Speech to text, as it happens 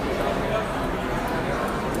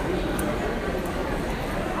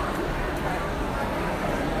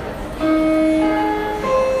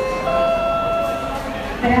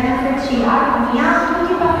Per NFC Armonia,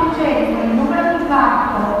 tutti i passeggeri con il numero di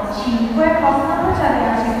imbarco 5 possono procedere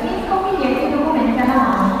a check-in con biglietti e documenti alla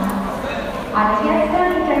mano.